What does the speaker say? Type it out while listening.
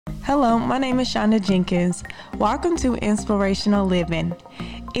Hello, my name is Shonda Jenkins. Welcome to Inspirational Living.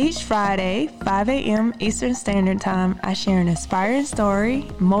 Each Friday, 5 a.m. Eastern Standard Time, I share an inspiring story,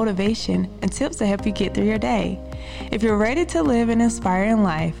 motivation, and tips to help you get through your day. If you're ready to live an inspiring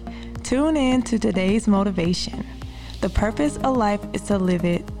life, tune in to today's motivation. The purpose of life is to live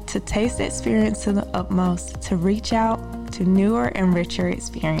it, to taste the experience to the utmost, to reach out to newer and richer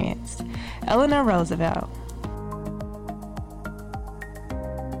experience. Eleanor Roosevelt.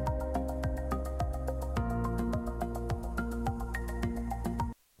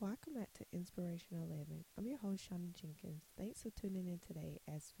 Welcome back to Inspirational Living. I'm your host, Shonda Jenkins. Thanks for tuning in today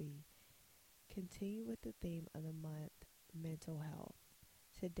as we continue with the theme of the month, mental health.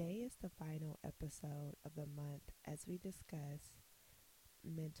 Today is the final episode of the month as we discuss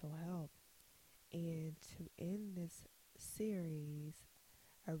mental health. And to end this series,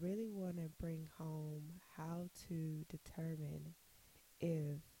 I really want to bring home how to determine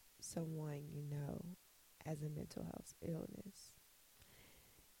if someone you know has a mental health illness.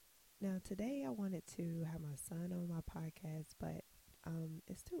 Now, today I wanted to have my son on my podcast, but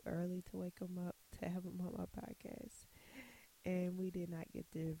it's too early to wake him up to have him on my podcast. And we did not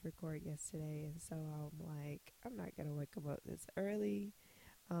get to record yesterday. And so I'm like, I'm not going to wake him up this early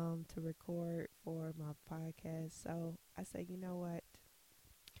to record for my podcast. So I said, you know what?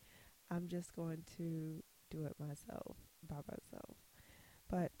 I'm just going to do it myself, by myself.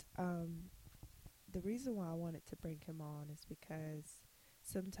 But the reason why I wanted to bring him on is because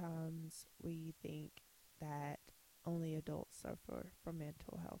sometimes we think that only adults suffer from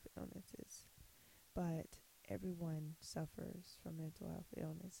mental health illnesses, but everyone suffers from mental health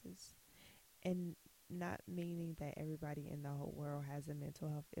illnesses. And not meaning that everybody in the whole world has a mental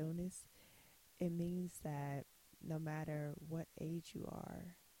health illness, it means that no matter what age you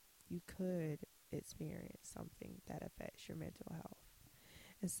are, you could experience something that affects your mental health.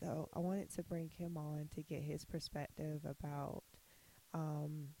 And so I wanted to bring him on to get his perspective about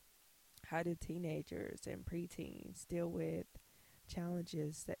um, how do teenagers and preteens deal with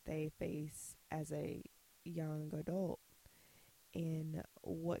challenges that they face as a young adult, and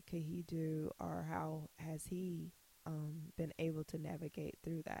what could he do, or how has he been able to navigate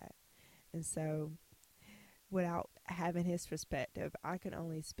through that. And so without having his perspective, I can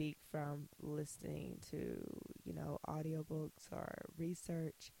only speak from listening to, audiobooks or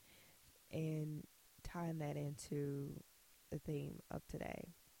research and tying that into the theme of today.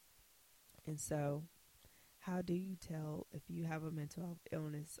 And so, how do you tell if you have a mental health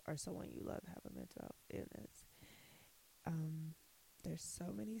illness or someone you love have a mental health illness? Um, there's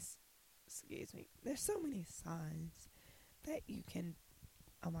so many, there's so many signs that you can,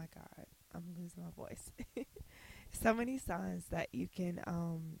 oh my God, I'm losing my voice. So many signs that you can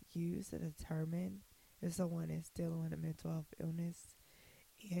use to determine if someone is dealing with a mental health illness.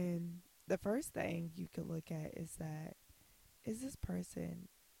 And the first thing you can look at is that, is this person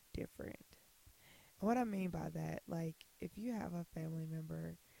different? And what I mean by that, like if you have a family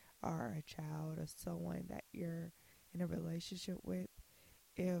member or a child or someone that you're in a relationship with,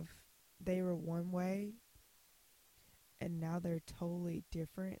 if they were one way and now they're totally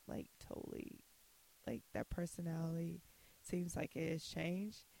different, like totally, like that personality seems like it has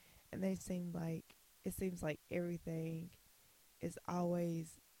changed, and it seems like everything is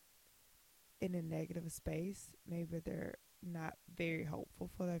always in a negative space. Maybe they're not very hopeful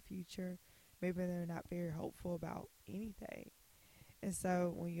for their future. Maybe they're not very hopeful about anything. And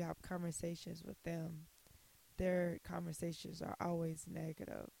so when you have conversations with them, their conversations are always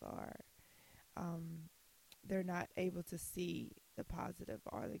negative, or um, they're not able to see the positive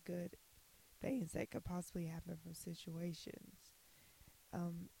or the good things that could possibly happen from situations.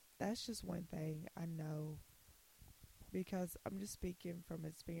 Um, that's just one thing I know, because I'm just speaking from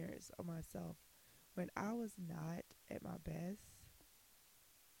experience of myself. When I was not at my best,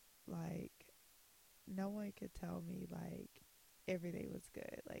 like no one could tell me like everything was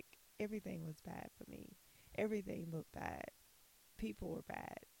good. Like everything was bad for me. Everything looked bad. People were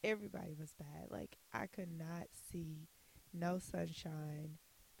bad. Everybody was bad. Like I could not see no sunshine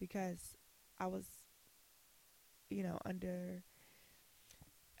because I was, under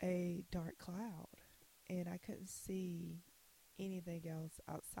a dark cloud, and I couldn't see anything else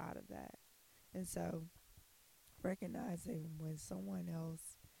outside of that. And so recognizing when someone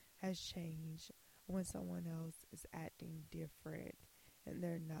else has changed, when someone else is acting different and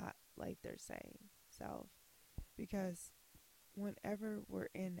they're not like their same self. Because whenever we're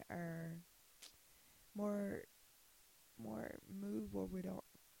in our more mood where we don't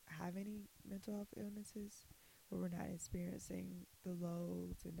have any mental health illnesses, where we're not experiencing the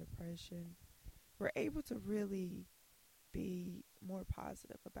lows and depression, we're able to really be more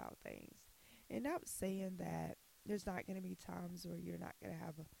positive about And not saying that there's not going to be times where you're not going to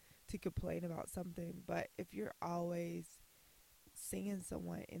have to complain about something, but if you're always seeing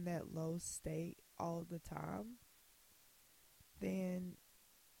someone in that low state all the time, then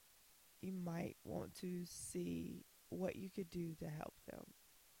you might want to see what you could do to help them.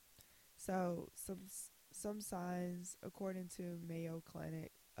 So some signs, according to Mayo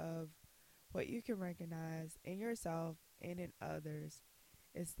Clinic, of what you can recognize in yourself and in others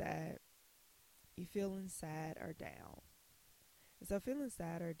is that you feeling sad or down. And so feeling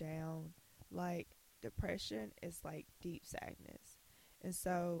sad or down, like depression is like deep sadness. And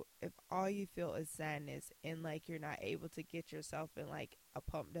so if all you feel is sadness and like you're not able to get yourself in like a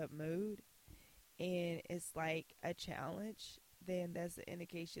pumped up mood and it's like a challenge, then that's an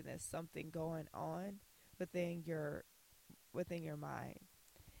indication there's something going on within your mind.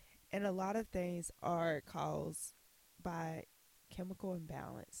 And a lot of things are caused by chemical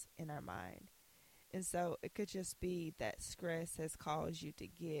imbalance in our mind. And so it could just be that stress has caused you to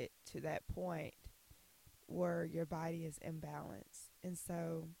get to that point where your body is imbalanced. And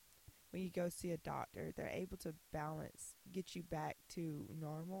so when you go see a doctor, they're able to balance, get you back to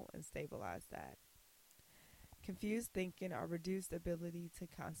normal and stabilize that. Confused thinking or reduced ability to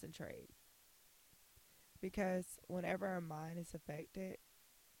concentrate. Because whenever our mind is affected,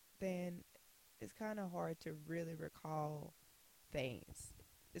 then it's kind of hard to really recall things.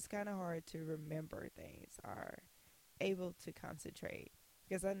 It's kind of hard to remember things or able to concentrate.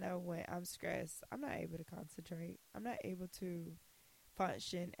 Because I know when I'm stressed, I'm not able to concentrate. I'm not able to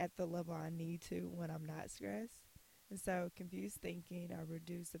function at the level I need to when I'm not stressed. And so confused thinking or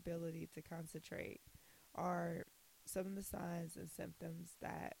reduced ability to concentrate are some of the signs and symptoms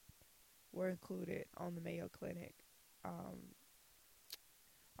that were included on the Mayo Clinic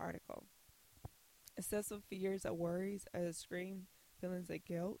article. Excessive fears or worries or extreme feelings of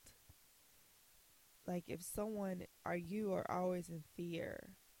guilt. Like if someone or you are always in fear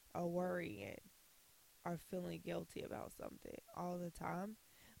or worrying or feeling guilty about something all the time,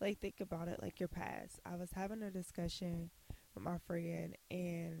 like think about it like your past. I was having a discussion with my friend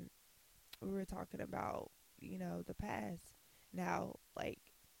and we were talking about, the past. Now, like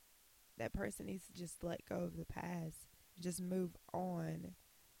that person needs to just let go of the past, just move on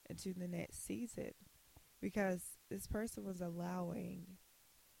into the next season because this person was allowing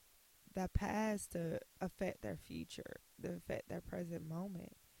that past to affect their future, to affect their present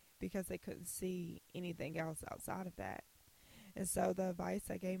moment because they couldn't see anything else outside of that. And so the advice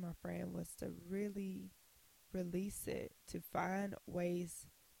I gave my friend was to really release it, to find ways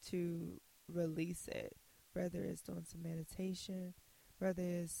to release it, whether it's doing some meditation, whether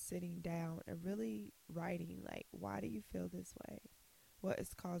it's sitting down and really writing, like, why do you feel this way? What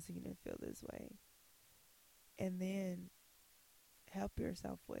is causing you to feel this way? And then help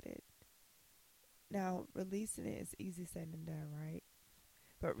yourself with it. Now, releasing it is easy said and done, right?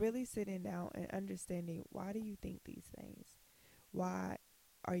 But really sitting down and understanding, why do you think these things? Why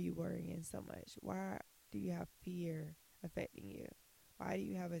are you worrying so much? Why do you have fear affecting you? Why do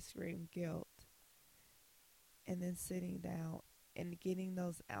you have extreme guilt? And then sitting down and getting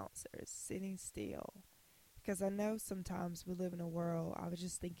those answers, sitting still. Because I know sometimes we live in a world, I was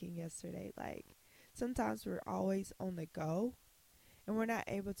just thinking yesterday, like sometimes we're always on the go and we're not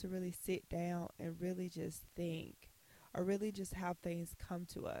able to really sit down and really just think or really just have things come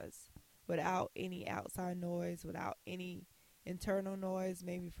to us without any outside noise, without any internal noise,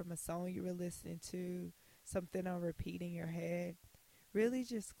 maybe from a song you were listening to, something on repeat in your head. Really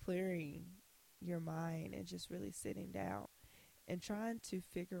just clearing your mind and just really sitting down and trying to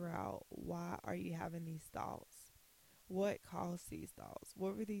figure out, why are you having these thoughts? What caused these thoughts?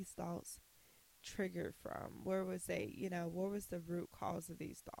 What were these thoughts triggered from? Where was what was the root cause of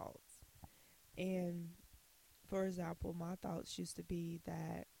these thoughts? And for example, my thoughts used to be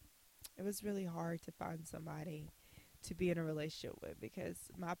that it was really hard to find somebody to be in a relationship with because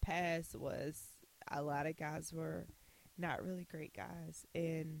my past was a lot of guys were not really great guys,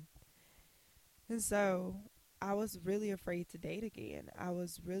 and so I was really afraid to date again. I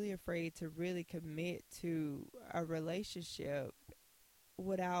was really afraid to really commit to a relationship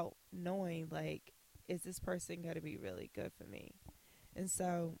without knowing, like, is this person going to be really good for me? And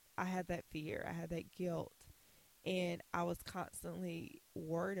so I had that fear, I had that guilt, and I was constantly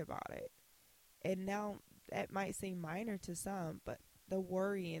worried about it. And now that might seem minor to some, but the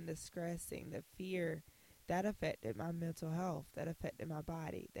worrying, the stressing, the fear, that affected my mental health, that affected my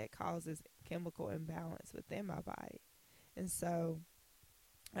body, that causes chemical imbalance within my body. And so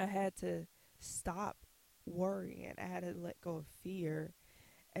I had to stop worrying. I had to let go of fear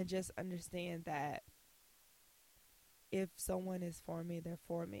and just understand that if someone is for me, they're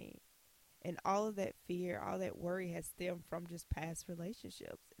for me. And all of that fear, all that worry has stemmed from just past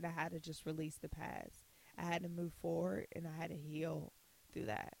relationships. And I had to just release the past. I had to move forward and I had to heal through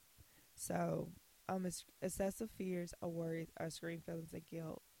that. So, excessive fears or worries or extreme feelings of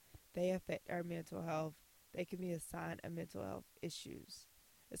guilt, they affect our mental health. They can be a sign of mental health issues.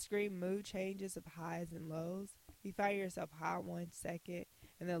 Extreme mood changes of highs and lows. You find yourself high 1 second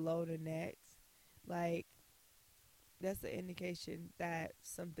and then low the next. Like, that's an indication that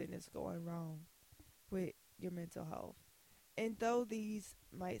something is going wrong with your mental health. And though these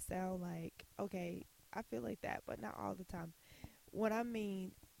might sound like, okay, I feel like that, but not all the time. What I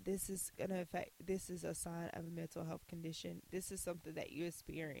mean, this is a sign of a mental health condition. This is something that you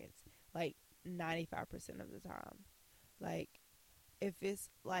experience like 95% of the time. Like, if it's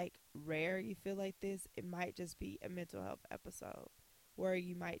like rare you feel like this, it might just be a mental health episode where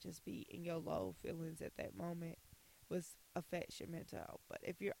you might just be in your low feelings at that moment, which affects your mental health. But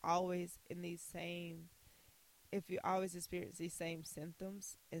if you always experience these same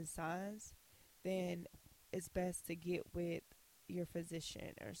symptoms and signs, then it's best to get with your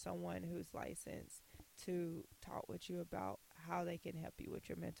physician or someone who's licensed to talk with you about how they can help you with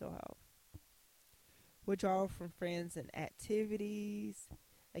your mental health. Withdrawal from friends and activities.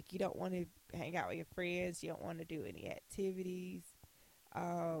 Like, you don't want to hang out with your friends, you don't want to do any activities.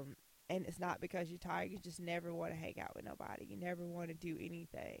 And it's not because you're tired, you just never want to hang out with nobody. You never want to do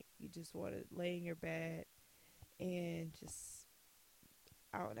anything. You just want to lay in your bed and just,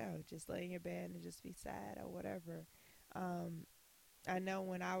 I don't know, just lay in your bed and just be sad or whatever. Um, I know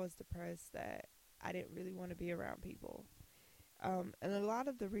when I was depressed that I didn't really want to be around people. And a lot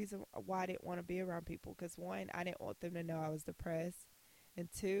of the reason why I didn't want to be around people, because one, I didn't want them to know I was depressed. And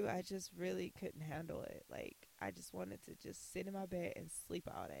two, I just really couldn't handle it. Like, I just wanted to just sit in my bed and sleep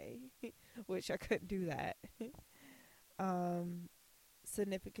all day, which I couldn't do that. um,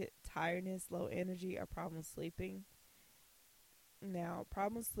 Significant tiredness, low energy, or problem sleeping. Now,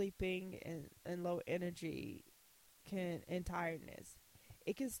 problem sleeping and low energy and tiredness,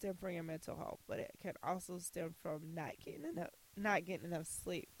 it can stem from your mental health, but it can also stem from not getting enough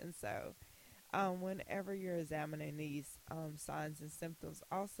sleep. And so, whenever you're examining these signs and symptoms,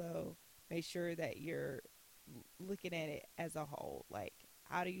 also make sure that you're looking at it as a whole. Like,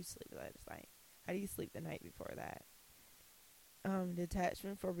 how do you sleep last night? How do you sleep the night before that?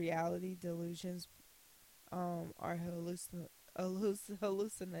 Detachment for reality, delusions, are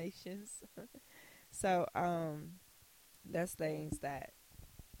hallucinations. So, that's things that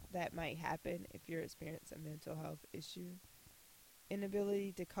might happen if you're experiencing a mental health issue.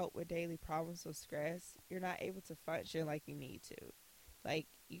 Inability to cope with daily problems or stress. You're not able to function like you need to. Like,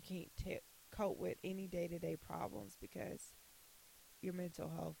 you can't cope with any day-to-day problems because your mental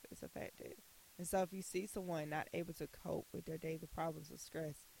health is affected. And so if you see someone not able to cope with their daily problems or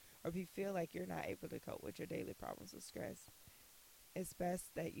stress, or if you feel like you're not able to cope with your daily problems or stress, it's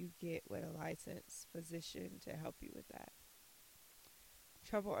best that you get with a licensed physician to help you with that.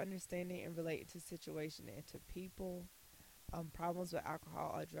 Trouble understanding and relating to situations and to people. Problems with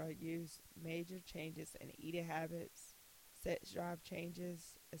alcohol or drug use, major changes in eating habits, sex drive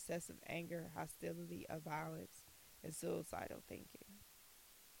changes, excessive anger, hostility or violence, and suicidal thinking.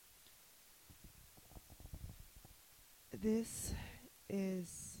 This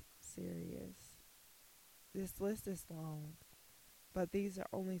is serious. This list is long, but these are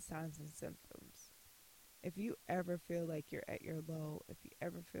only signs and symptoms. If you ever feel like you're at your low, if you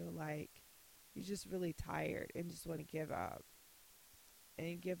ever feel like you're just really tired and just want to give up,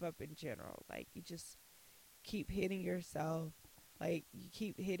 and give up in general, like, you just keep hitting yourself, like, you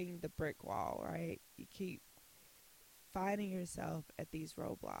keep hitting the brick wall, right? You keep finding yourself at these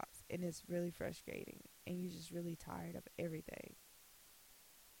roadblocks, and it's really frustrating, and you're just really tired of everything.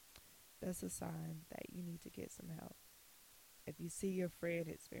 That's a sign that you need to get some help. If you see your friend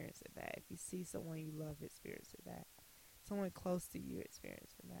experiencing that, if you see someone you love experiencing that, someone close to you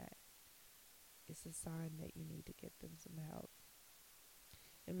experiencing that, it's a sign that you need to get them some help.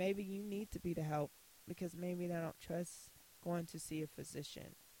 And maybe you need to be the help because maybe they don't trust going to see a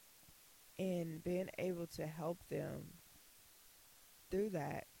physician. And being able to help them through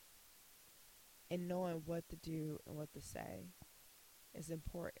that and knowing what to do and what to say is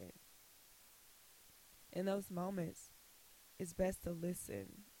important. In those moments, it's best to listen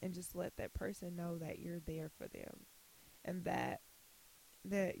and just let that person know that you're there for them, and that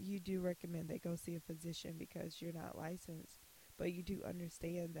you do recommend they go see a physician because you're not licensed, but you do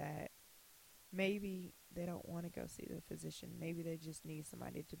understand that maybe they don't want to go see the physician. Maybe they just need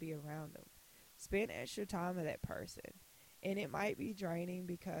somebody to be around them. Spend extra time with that person. And it might be draining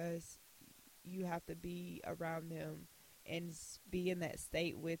because you have to be around them and be in that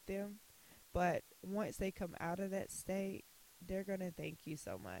state with them. But once they come out of that state, they're going to thank you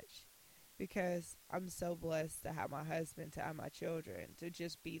so much, because I'm so blessed to have my husband, to have my children, to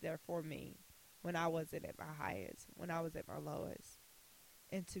just be there for me when I wasn't at my highest, when I was at my lowest,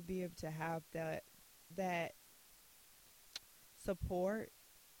 and to be able to have that support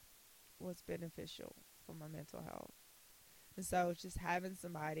was beneficial for my mental health. And so just having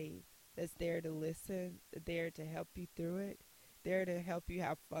somebody that's there to listen, there to help you through it, there to help you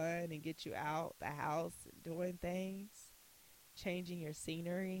have fun and get you out the house, doing things, changing your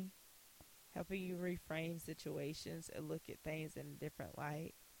scenery, helping you reframe situations and look at things in a different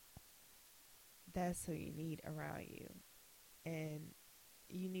light. That's who you need around you. And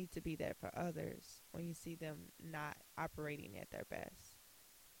you need to be there for others when you see them not operating at their best.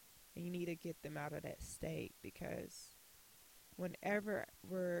 And you need to get them out of that state, because whenever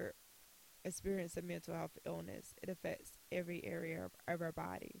we're experiencing mental health illness, it affects every area of our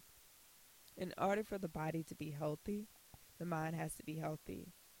body. In order for the body to be healthy, the mind has to be healthy,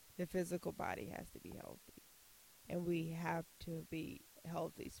 the physical body has to be healthy, and we have to be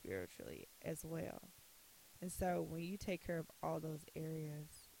healthy spiritually as well. And so when you take care of all those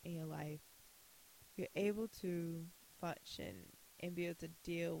areas in your life, you're able to function and be able to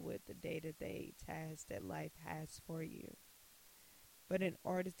deal with the day-to-day tasks that life has for you. But in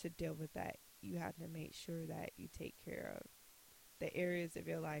order to deal with that, you have to make sure that you take care of the areas of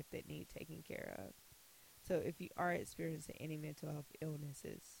your life that need taking care of. So if you are experiencing any mental health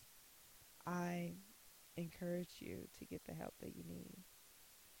illnesses, I encourage you to get the help that you need.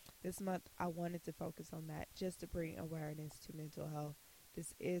 This month, I wanted to focus on that, just to bring awareness to mental health.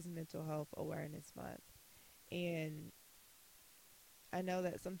 This is Mental Health Awareness Month. And I know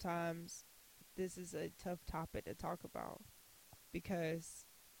that sometimes this is a tough topic to talk about, because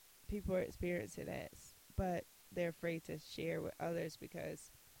people are experiencing this, but they're afraid to share with others,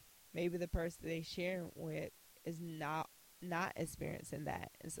 because maybe the person they share with is not experiencing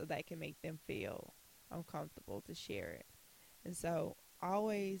that, and so that can make them feel uncomfortable to share it. And so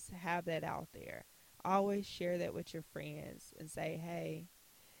always have that out there. Always share that with your friends and say, hey,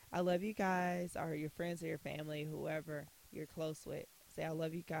 I love you guys, or your friends or your family, whoever you're close with. Say, I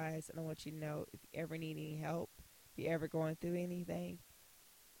love you guys, and I want you to know, if you ever need any help, if you're ever going through anything,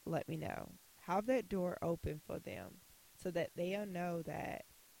 let me know. Have that door open for them, so that they'll know that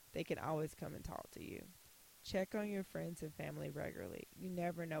they can always come and talk to you. Check on your friends and family regularly. You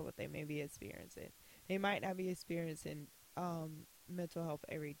never know what they may be experiencing. They might not be experiencing mental health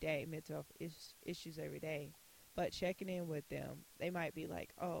every day, mental health issues every day, but checking in with them, they might be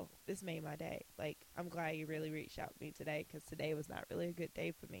like, oh, this made my day. Like, I'm glad you really reached out to me today, because today was not really a good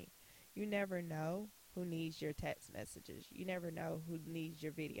day for me. You never know who needs your text messages. You never know who needs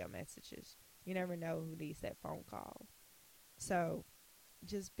your video messages. You never know who needs that phone call. So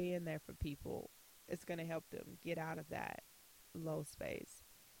just being there for people, it's going to help them get out of that low space.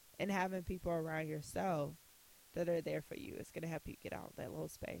 And having people around yourself that are there for you, it's going to help you get out of that low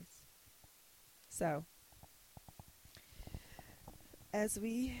space. So as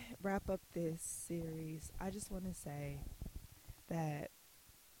we wrap up this series, I just want to say that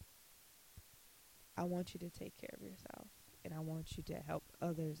I want you to take care of yourself, and I want you to help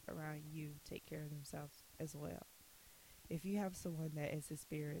others around you take care of themselves as well. If you have someone that is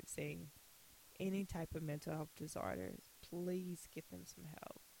experiencing any type of mental health disorders, please get them some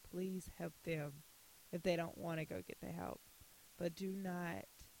help. Please help them if they don't want to go get the help. But do not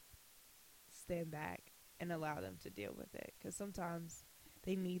stand back and allow them to deal with it, because sometimes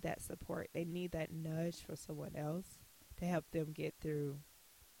they need that support. They need that nudge for someone else to help them get through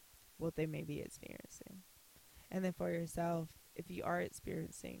what they may be experiencing. And then for yourself, if you are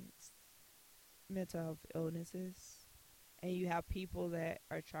experiencing mental health illnesses and you have people that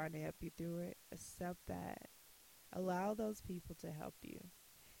are trying to help you through it, accept that. Allow those people to help you,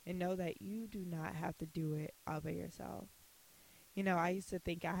 and know that you do not have to do it all by yourself. You know, I used to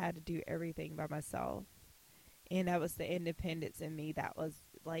think I had to do everything by myself, and that was the independence in me that was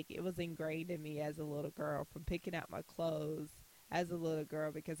like, it was ingrained in me as a little girl, from picking out my clothes as a little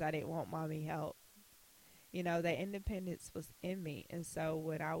girl because I didn't want mommy help. You know, the independence was in me. And so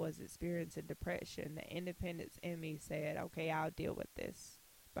when I was experiencing depression, the independence in me said, okay, I'll deal with this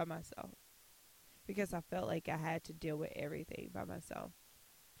by myself, because I felt like I had to deal with everything by myself.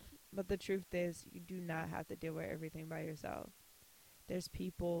 But the truth is, you do not have to deal with everything by yourself. There's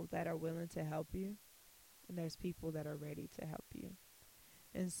people that are willing to help you, and there's people that are ready to help you.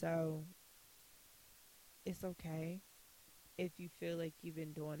 And so it's okay if you feel like you've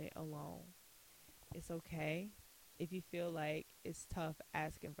been doing it alone. It's okay if you feel like it's tough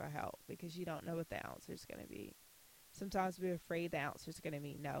asking for help because you don't know what the answer is going to be. Sometimes we're afraid the answer is going to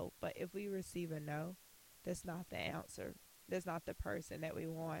be no. But if we receive a no, that's not the answer. That's not the person that we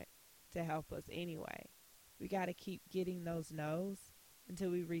want to help us anyway. We got to keep getting those no's until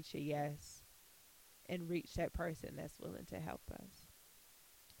we reach a yes and reach that person that's willing to help us.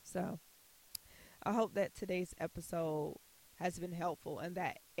 So I hope that today's episode has been helpful and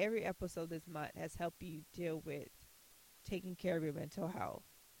that every episode this month has helped you deal with taking care of your mental health,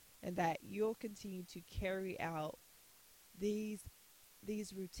 and that you'll continue to carry out these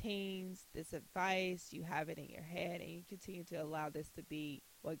routines, this advice. You have it in your head, and you continue to allow this to be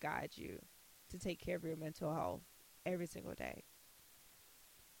what guides you to take care of your mental health every single day.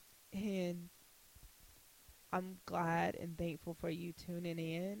 And I'm glad and thankful for you tuning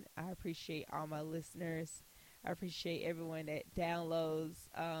in. I appreciate all my listeners. I appreciate everyone that downloads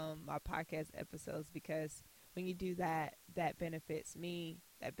my podcast episodes, because when you do that, that benefits me.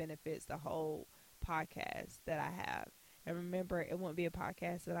 That benefits the whole podcast that I have. And remember, it wouldn't be a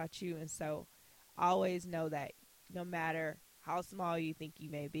podcast without you. And so always know that no matter how small you think you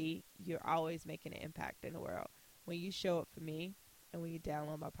may be, you're always making an impact in the world. When you show up for me and when you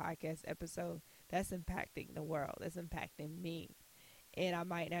download my podcast episode, that's impacting the world. That's impacting me. And I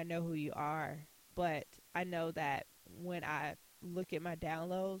might not know who you are, but I know that when I look at my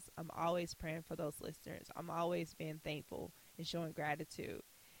downloads, I'm always praying for those listeners. I'm always being thankful and showing gratitude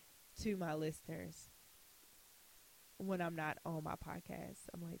to my listeners. When I'm not on my podcast,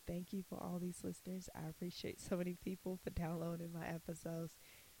 I'm like, thank you for all these listeners. I appreciate so many people for downloading my episodes.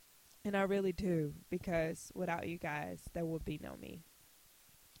 And I really do, because without you guys, there would be no me.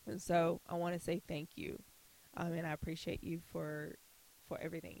 And so I want to say thank you. And I appreciate you for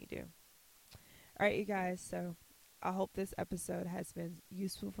everything you do. All right, you guys. So I hope this episode has been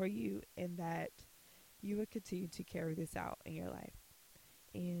useful for you, and that you will continue to carry this out in your life.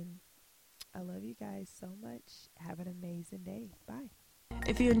 And I love you guys so much. Have an amazing day. Bye.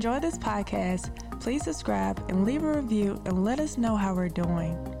 If you enjoy this podcast, please subscribe and leave a review and let us know how we're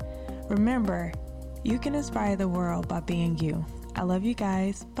doing. Remember, you can inspire the world by being you. I love you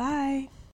guys. Bye.